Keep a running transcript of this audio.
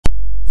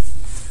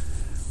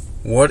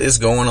What is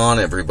going on,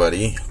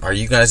 everybody? Are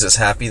you guys as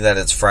happy that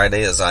it's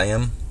Friday as I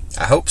am?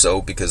 I hope so,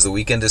 because the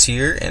weekend is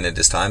here and it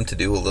is time to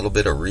do a little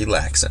bit of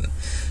relaxing.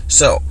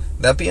 So,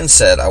 that being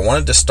said, I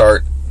wanted to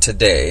start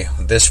today,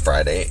 this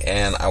Friday,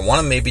 and I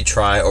want to maybe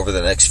try over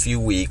the next few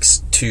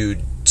weeks to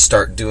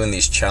start doing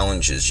these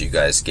challenges you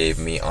guys gave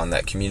me on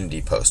that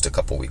community post a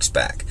couple weeks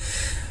back.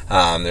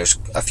 There's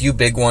a few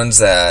big ones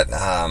that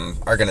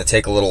are going to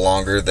take a little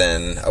longer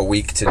than a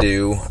week to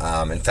do.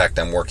 In fact,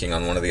 I'm working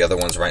on one of the other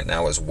ones right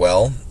now as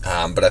well.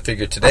 But I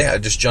figured today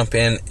I'd just jump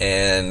in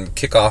and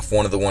kick off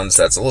one of the ones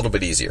that's a little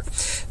bit easier.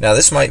 Now,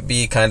 this might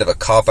be kind of a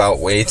cop-out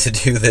way to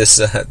do this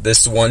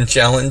this one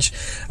challenge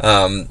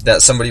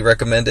that somebody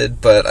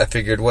recommended, but I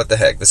figured, what the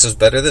heck, this is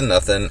better than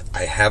nothing.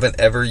 I haven't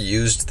ever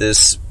used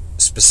this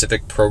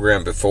specific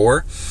program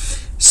before.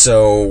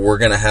 So we're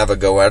going to have a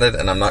go at it,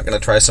 and I'm not going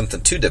to try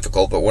something too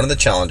difficult, but one of the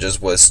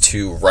challenges was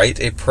to write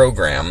a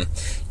program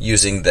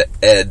using the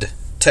Ed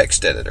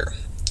text editor.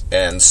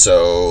 And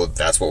so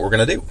that's what we're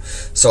going to do.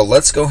 So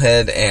let's go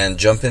ahead and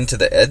jump into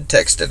the Ed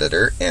text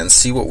editor and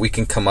see what we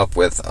can come up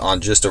with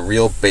on just a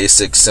real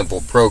basic,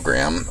 simple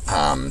program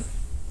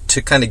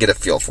to kind of get a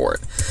feel for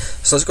it.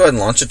 So let's go ahead and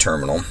launch a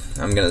terminal.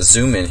 I'm going to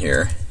zoom in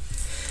here.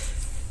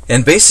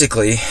 And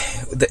basically,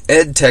 the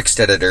Ed text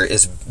editor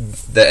is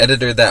the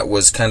editor that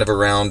was kind of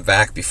around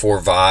back before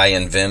Vi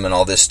and Vim and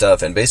all this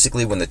stuff. And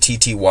basically, when the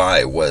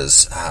TTY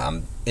was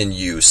in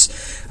use,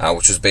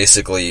 which was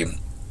basically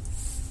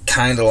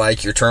kind of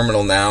like your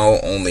terminal now,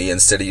 only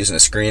instead of using a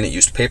screen, it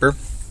used paper.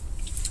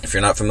 If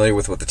you're not familiar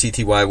with what the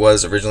TTY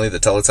was originally, the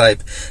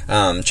teletype,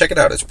 check it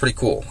out. It's pretty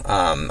cool.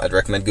 I'd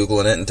recommend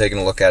Googling it and taking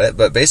a look at it.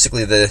 But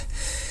basically, the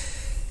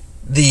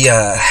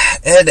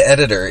Ed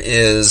editor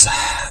is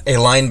a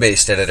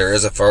line-based editor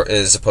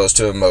as opposed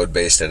to a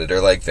mode-based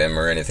editor like Vim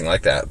or anything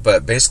like that.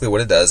 But basically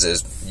what it does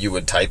is you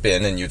would type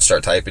in and you'd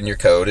start typing your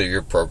code or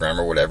your program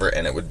or whatever,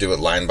 and it would do it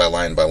line by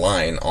line by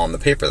line on the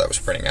paper that was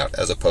printing out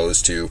as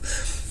opposed to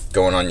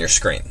going on your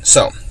screen.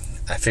 So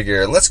I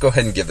figure let's go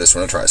ahead and give this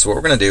one a try. So what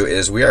we're going to do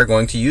is we are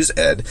going to use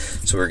Ed.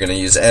 So we're going to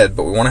use Ed,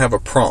 but we want to have a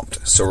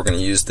prompt. So we're going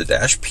to use the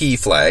 -P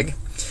flag.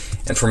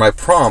 And for my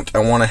prompt, I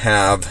want to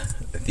have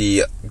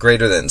the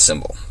greater than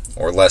symbol,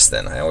 or less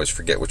than. I always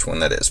forget which one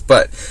that is.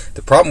 But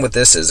the problem with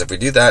this is if we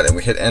do that and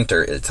we hit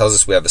enter, it tells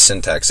us we have a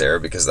syntax error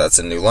because that's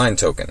a new line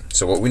token.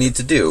 So what we need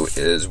to do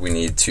is we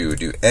need to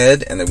do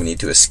Ed, and then we need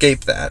to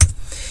escape that.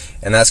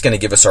 And that's going to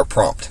give us our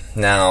prompt.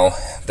 Now,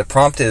 the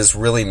prompt is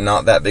really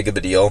not that big of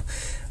a deal.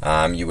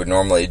 You would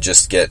normally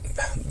just get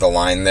the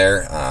line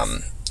there.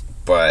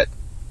 But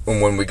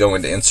when we go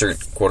into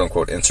insert,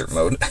 quote-unquote, insert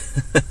mode,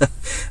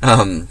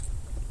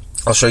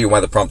 I'll show you why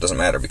the prompt doesn't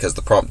matter, because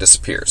the prompt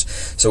disappears.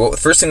 So the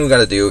first thing we've got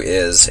to do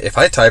is, if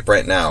I type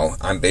right now,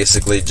 I'm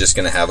basically just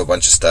going to have a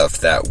bunch of stuff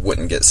that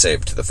wouldn't get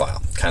saved to the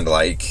file. Kind of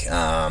like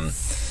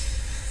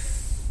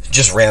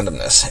just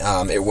randomness.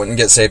 It wouldn't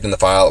get saved in the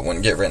file, it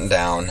wouldn't get written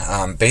down.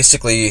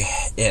 Basically,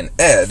 in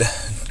Ed,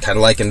 kind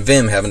of like in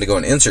Vim having to go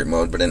in insert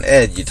mode, but in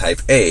Ed you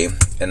type A,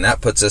 and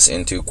that puts us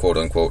into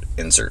quote-unquote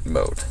insert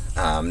mode.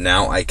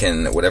 Now I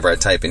can, whatever I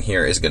type in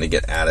here is going to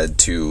get added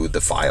to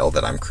the file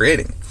that I'm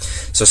creating.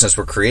 So since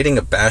we're creating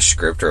a bash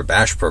script or a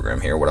bash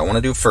program here, what I want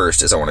to do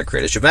first is I want to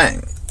create a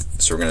shebang.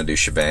 So we're going to do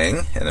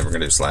shebang, and then we're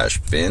going to do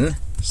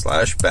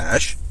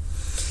 /bin/bash,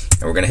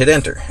 and we're going to hit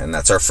enter, and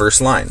that's our first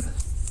line.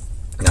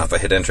 Now if I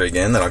hit enter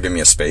again, that'll give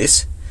me a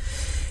space.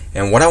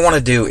 And what I want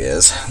to do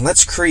is,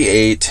 let's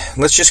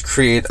just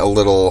create a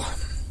little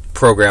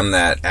program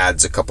that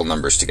adds a couple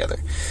numbers together.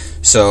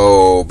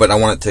 So, but I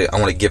want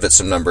to give it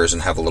some numbers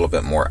and have a little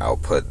bit more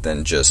output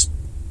than just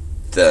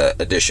the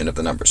addition of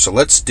the numbers. So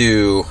let's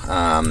do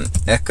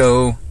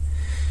echo,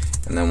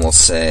 and then we'll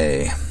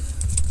say,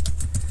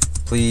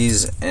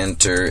 please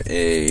enter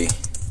a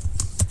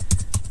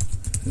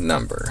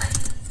number.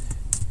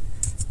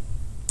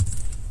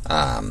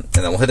 And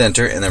then we'll hit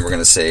enter, and then we're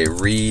going to say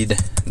read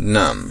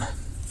num.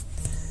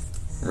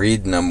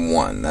 Read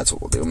num1, that's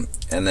what we'll do.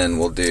 And then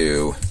we'll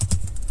do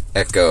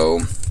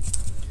echo,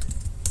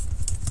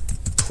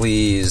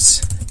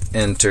 please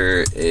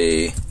enter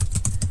a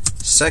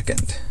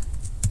second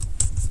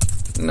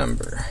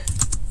number.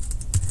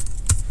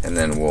 And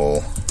then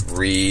we'll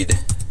read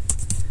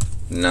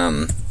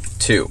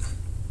num2.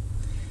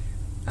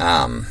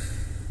 I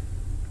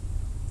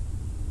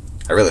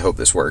really hope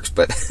this works,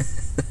 but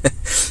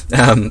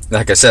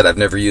like I said, I've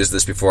never used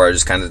this before. I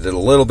just kind of did a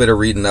little bit of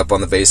reading up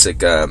on the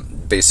basic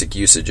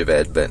usage of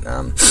Ed. But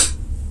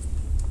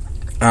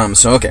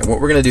so okay, what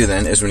we're going to do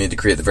then is we need to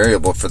create the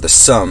variable for the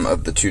sum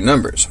of the two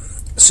numbers.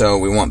 So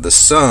we want the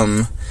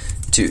sum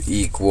to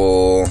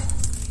equal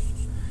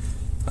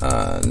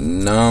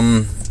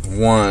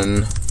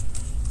num1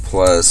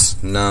 plus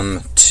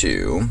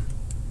num2.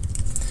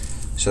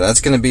 So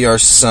that's going to be our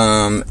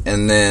sum,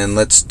 and then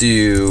let's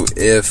do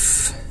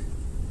if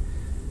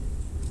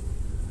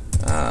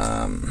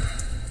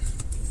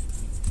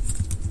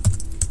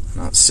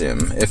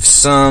if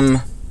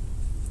sum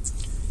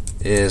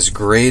is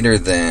greater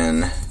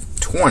than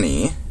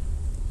 20,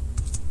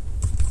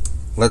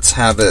 let's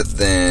have it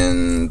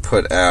then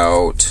put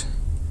out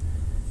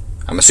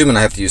I'm assuming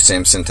I have to use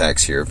same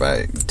syntax here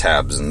by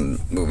tabs and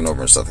moving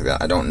over and stuff like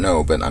that. I don't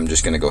know, but I'm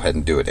just going to go ahead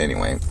and do it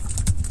anyway.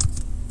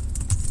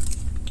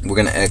 We're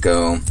going to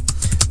echo,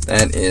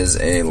 that is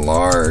a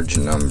large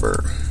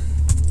number.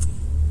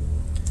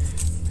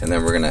 And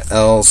then we're going to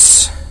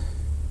else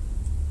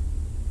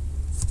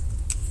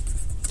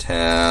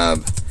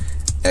tab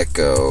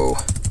echo,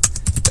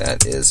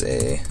 that is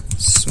a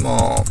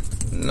small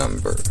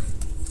number.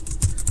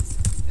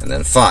 And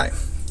then phi.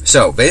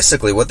 So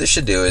basically what this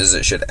should do is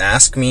it should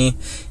ask me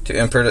to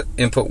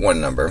input one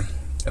number,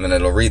 and then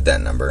it'll read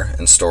that number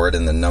and store it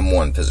in the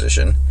num1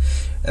 position.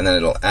 And then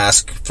it'll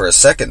ask for a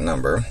second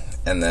number,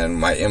 and then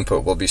my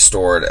input will be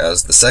stored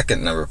as the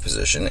second number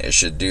position. It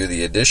should do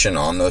the addition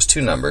on those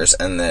two numbers,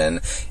 and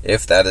then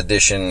if that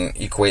addition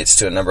equates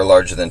to a number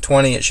larger than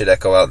 20, it should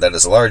echo out that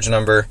is a large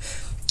number,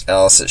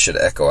 else it should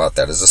echo out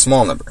that is a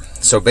small number.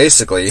 So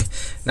basically,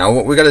 now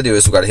what we got to do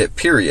is we got to hit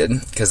period,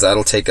 because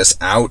that'll take us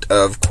out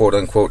of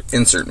quote-unquote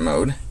insert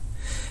mode.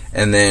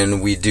 And then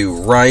we do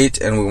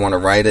write, and we want to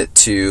write it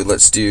to,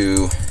 let's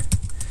do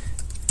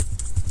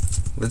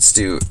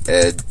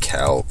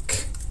edcalc.sh.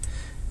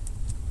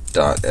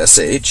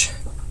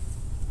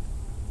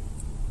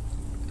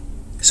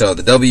 So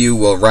the W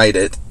will write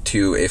it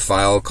to a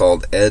file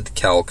called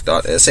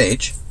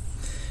edcalc.sh.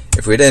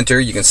 If we hit enter,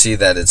 you can see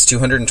that it's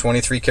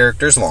 223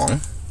 characters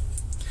long.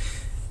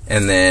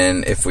 And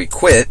then if we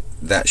quit,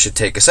 that should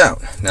take us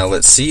out. Now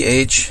let's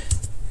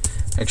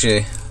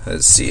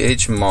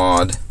let's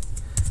mod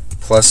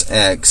plus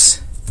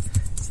X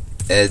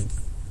edcalc,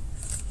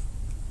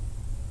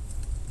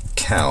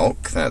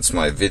 that's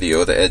my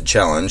video, the ed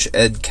challenge,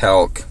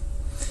 edcalc.sh.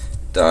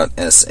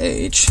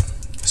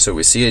 So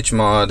we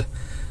chmod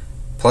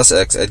plus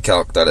X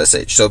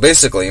edcalc.sh. So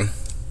basically,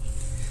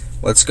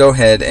 let's go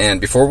ahead and,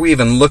 before we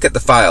even look at the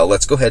file,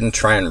 let's go ahead and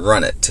try and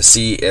run it to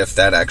see if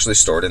that actually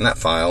stored in that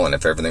file and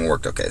if everything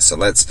worked okay. So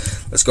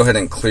let's go ahead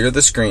and clear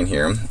the screen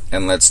here,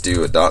 and let's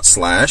do a /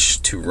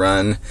 to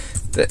run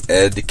the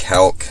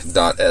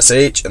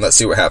edcalc.sh, and let's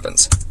see what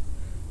happens.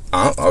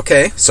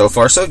 Okay, so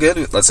far so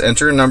good. Let's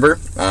enter a number.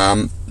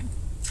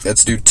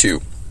 Let's do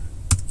 2.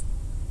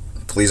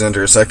 Please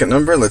enter a second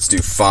number. Let's do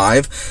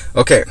 5.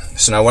 Okay,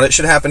 so now what it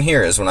should happen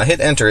here is when I hit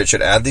enter, it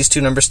should add these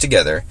two numbers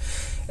together.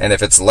 And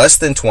if it's less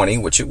than 20,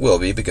 which it will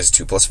be because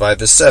 2 plus 5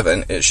 is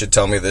 7, it should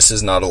tell me this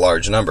is not a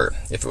large number.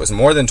 If it was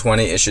more than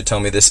 20, it should tell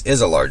me this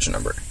is a large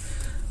number.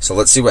 So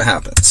let's see what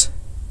happens.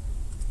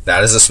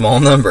 That is a small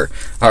number.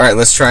 Alright,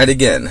 let's try it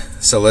again.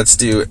 So let's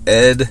do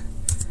edcalc.sh,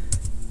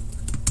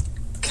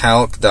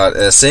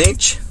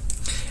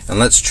 and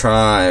let's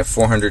try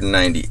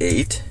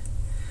 498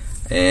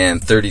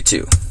 and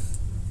 32.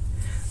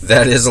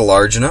 That is a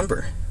large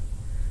number.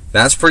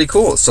 That's pretty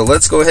cool. So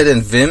let's go ahead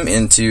and vim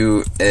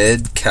into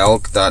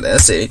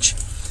edcalc.sh,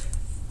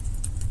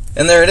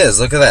 and there it is.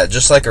 Look at that,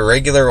 just like a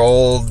regular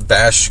old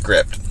bash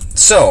script.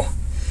 So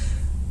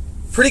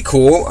pretty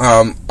cool.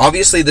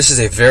 Obviously this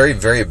is a very,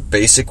 very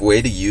basic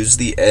way to use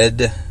the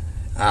ed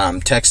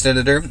text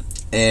editor,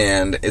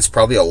 and it's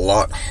probably a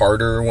lot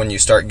harder when you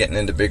start getting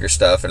into bigger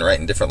stuff and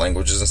writing different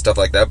languages and stuff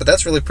like that, but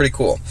that's really pretty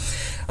cool.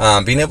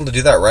 Being able to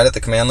do that right at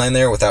the command line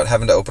there without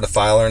having to open a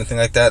file or anything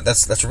like that,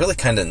 that's really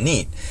kind of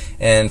neat.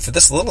 And for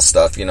this little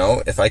stuff, you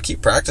know, if I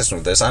keep practicing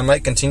with this, I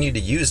might continue to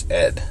use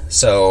ed.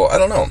 So I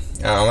don't know.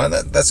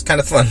 That's kind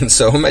of fun.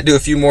 So I might do a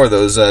few more of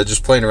those,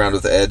 just playing around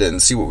with ed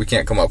and see what we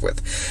can't come up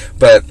with.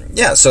 But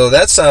yeah, so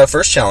that's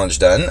first challenge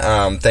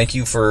done. Thank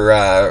you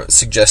for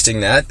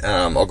suggesting that.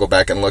 I'll go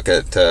back and look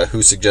at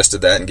who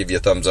suggested that and give you a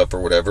thumbs up or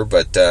whatever.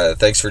 But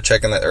thanks for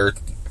checking that or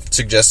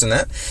suggesting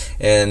that.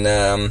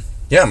 And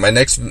yeah, my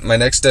next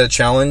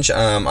challenge,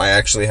 I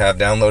actually have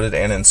downloaded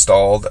and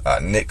installed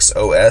Nix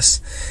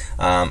OS.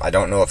 I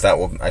don't know if that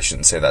will, I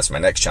shouldn't say that's my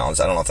next challenge.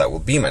 I don't know if that will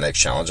be my next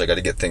challenge. I got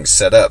to get things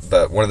set up,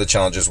 but one of the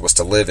challenges was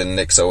to live in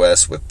Nix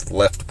OS with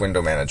left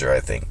window manager, I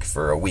think,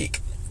 for a week.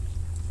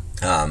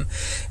 And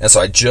so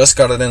I just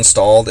got it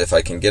installed. If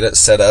I can get it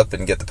set up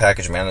and get the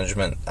package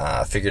management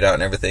figured out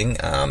and everything,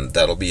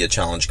 that'll be a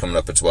challenge coming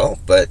up as well.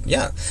 But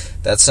yeah,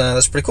 that's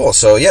pretty cool.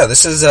 So yeah,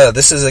 this is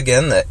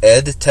again the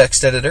ed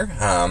text editor,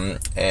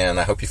 and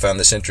I hope you found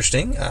this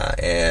interesting,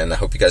 and I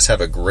hope you guys have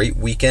a great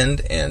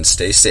weekend and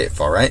stay safe.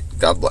 All right,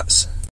 God bless.